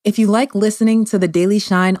If you like listening to The Daily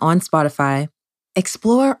Shine on Spotify,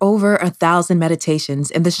 explore over 1,000 meditations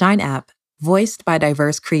in the Shine app, voiced by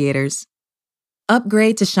diverse creators.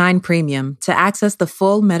 Upgrade to Shine Premium to access the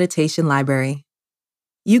full meditation library.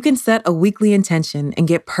 You can set a weekly intention and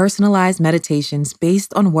get personalized meditations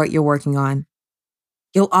based on what you're working on.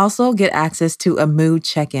 You'll also get access to a mood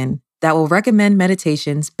check-in that will recommend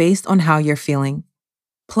meditations based on how you're feeling.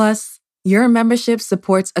 Plus, your membership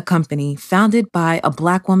supports a company founded by a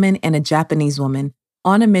Black woman and a Japanese woman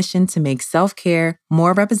on a mission to make self-care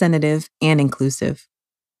more representative and inclusive.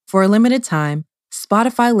 For a limited time,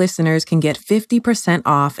 Spotify listeners can get 50%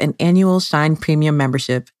 off an annual Shine Premium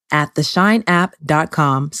membership at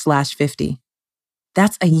theshineapp.com/50.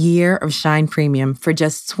 That's a year of Shine Premium for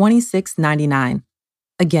just $26.99.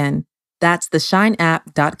 Again, that's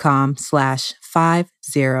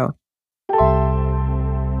theshineapp.com/50.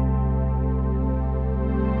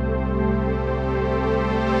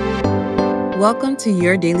 Welcome to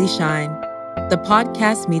Your Daily Shine. The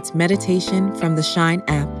podcast meets meditation from the Shine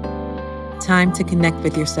app. Time to connect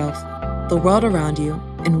with yourself, the world around you,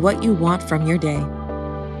 and what you want from your day.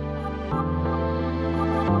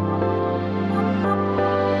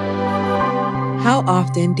 How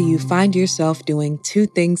often do you find yourself doing 2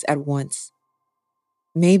 things at once?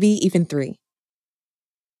 Maybe even 3.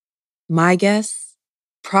 My guess?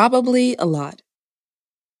 Probably a lot.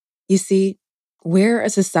 You see, we're a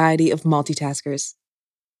society of multitaskers.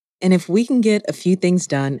 And if we can get a few things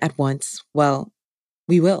done at once, well,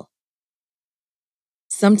 we will.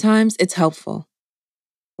 Sometimes it's helpful.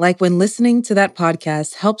 Like when listening to that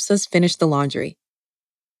podcast helps us finish the laundry,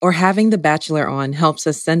 or having The Bachelor on helps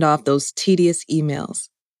us send off those tedious emails.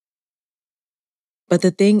 But the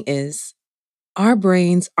thing is, our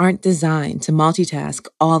brains aren't designed to multitask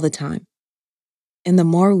all the time. And the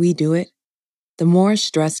more we do it, the more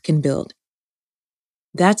stress can build.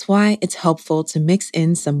 That's why it's helpful to mix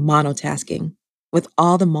in some monotasking with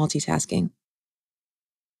all the multitasking.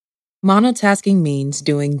 Monotasking means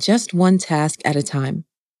doing just one task at a time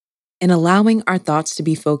and allowing our thoughts to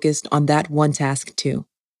be focused on that one task too.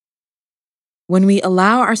 When we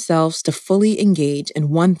allow ourselves to fully engage in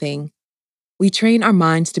one thing, we train our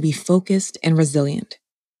minds to be focused and resilient.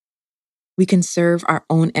 We conserve our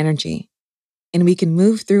own energy, and we can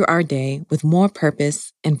move through our day with more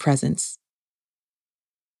purpose and presence.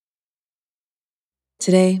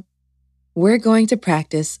 Today, we're going to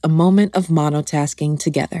practice a moment of monotasking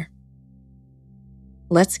together.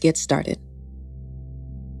 Let's get started.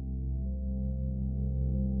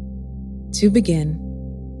 To begin,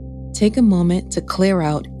 take a moment to clear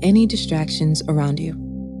out any distractions around you.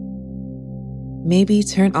 Maybe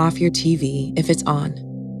turn off your TV if it's on,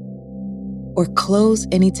 or close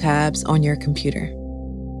any tabs on your computer,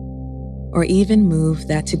 or even move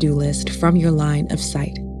that to-do list from your line of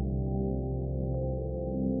sight.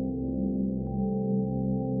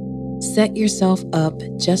 Set yourself up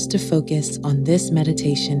just to focus on this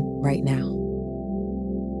meditation right now.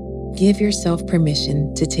 Give yourself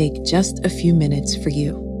permission to take just a few minutes for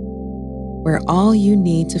you, where all you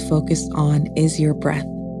need to focus on is your breath.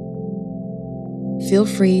 Feel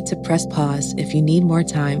free to press pause if you need more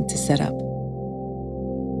time to set up.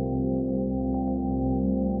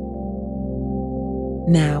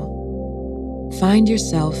 Now, find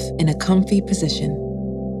yourself in a comfy position,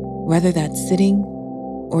 whether that's sitting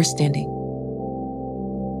or standing.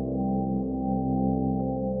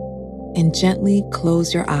 And gently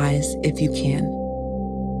close your eyes if you can.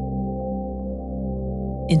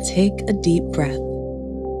 And take a deep breath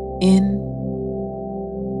in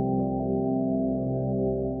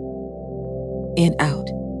and out.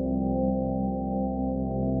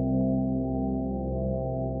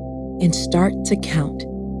 And start to count.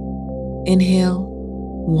 Inhale,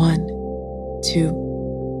 1, 2.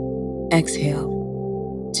 Exhale,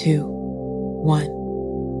 2, 1.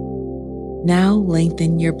 Now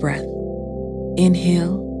lengthen your breath.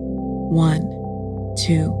 Inhale, 1,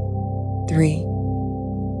 2, 3.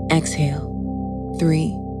 Exhale,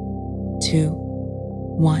 3, 2,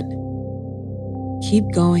 1. Keep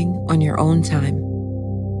going on your own time,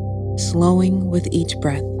 slowing with each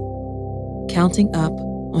breath, counting up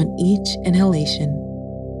on each inhalation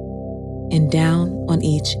and down on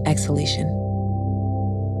each exhalation.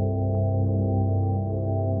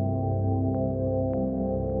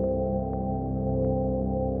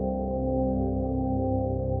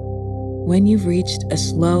 When you've reached a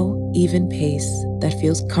slow, even pace that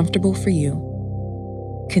feels comfortable for you,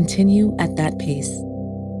 continue at that pace,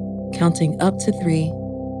 counting up to 3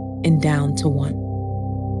 and down to 1.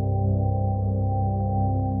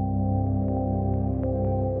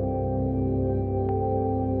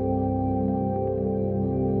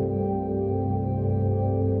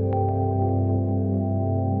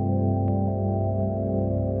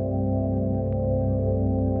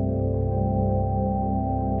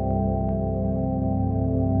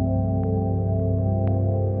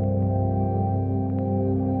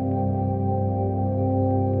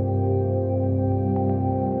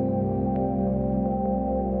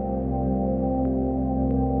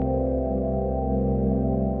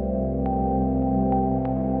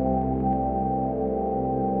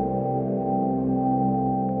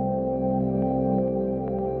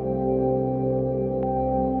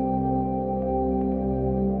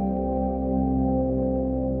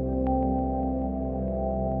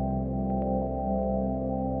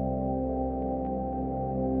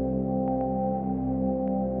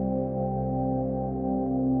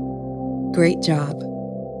 great job.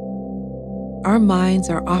 Our minds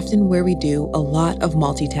are often where we do a lot of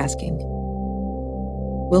multitasking.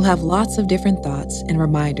 We'll have lots of different thoughts and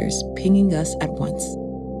reminders pinging us at once.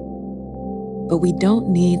 But we don't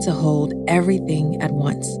need to hold everything at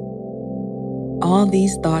once. All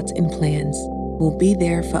these thoughts and plans will be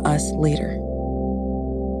there for us later.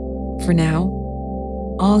 For now,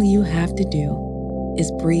 all you have to do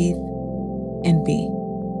is breathe and be.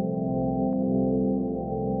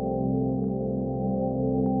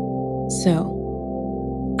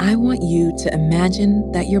 So, I want you to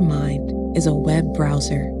imagine that your mind is a web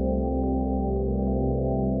browser.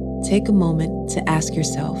 Take a moment to ask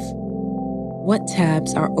yourself, what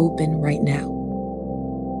tabs are open right now?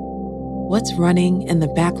 What's running in the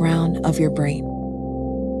background of your brain?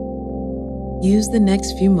 Use the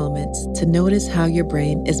next few moments to notice how your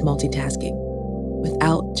brain is multitasking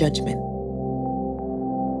without judgment.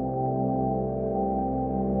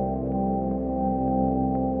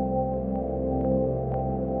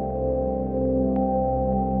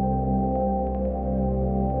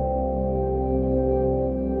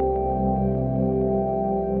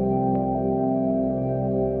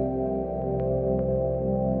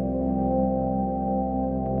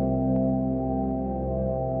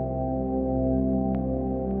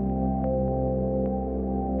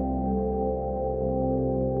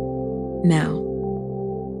 Now,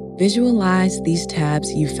 visualize these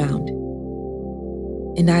tabs you found,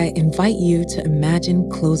 and I invite you to imagine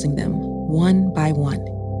closing them one by one.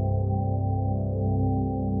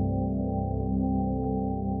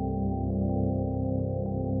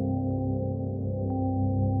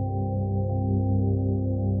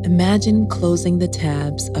 Imagine closing the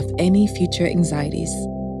tabs of any future anxieties.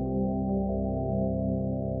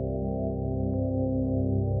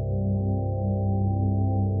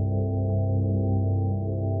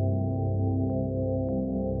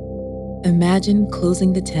 Imagine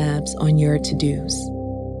closing the tabs on your to-dos.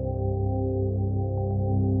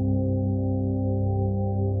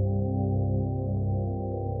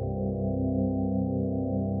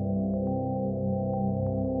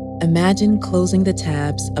 Imagine closing the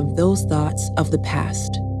tabs of those thoughts of the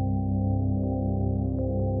past.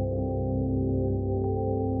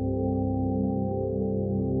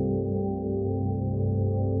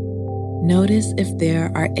 Notice if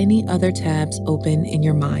there are any other tabs open in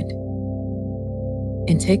your mind,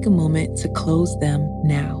 and take a moment to close them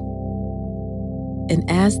now. And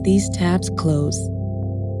as these tabs close,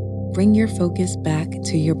 bring your focus back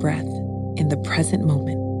to your breath in the present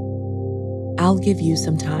moment. I'll give you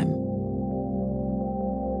some time.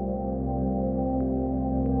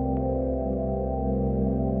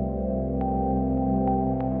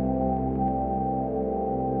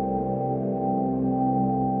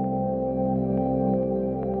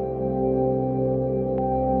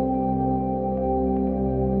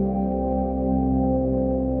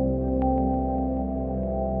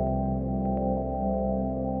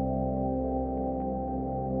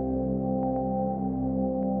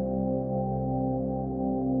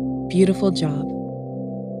 Beautiful job.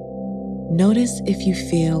 Notice if you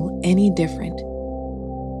feel any different.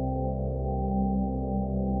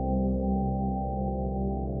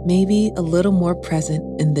 Maybe a little more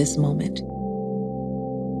present in this moment.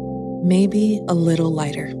 Maybe a little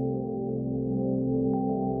lighter.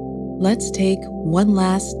 Let's take one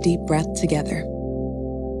last deep breath together.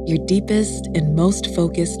 Your deepest and most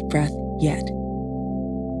focused breath yet.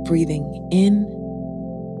 Breathing in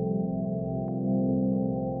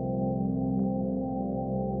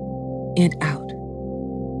and out.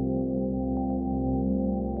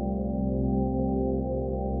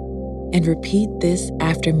 And repeat this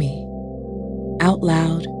after me, out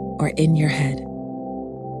loud or in your head.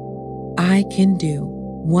 I can do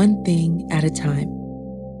one thing at a time.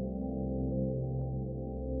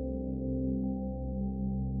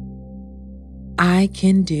 I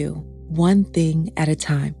can do one thing at a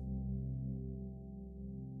time.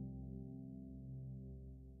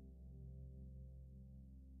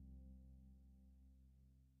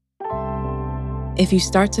 If you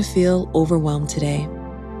start to feel overwhelmed today,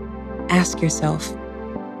 ask yourself,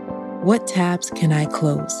 what tabs can I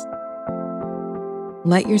close?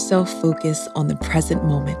 Let yourself focus on the present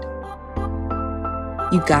moment.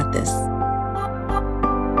 You got this.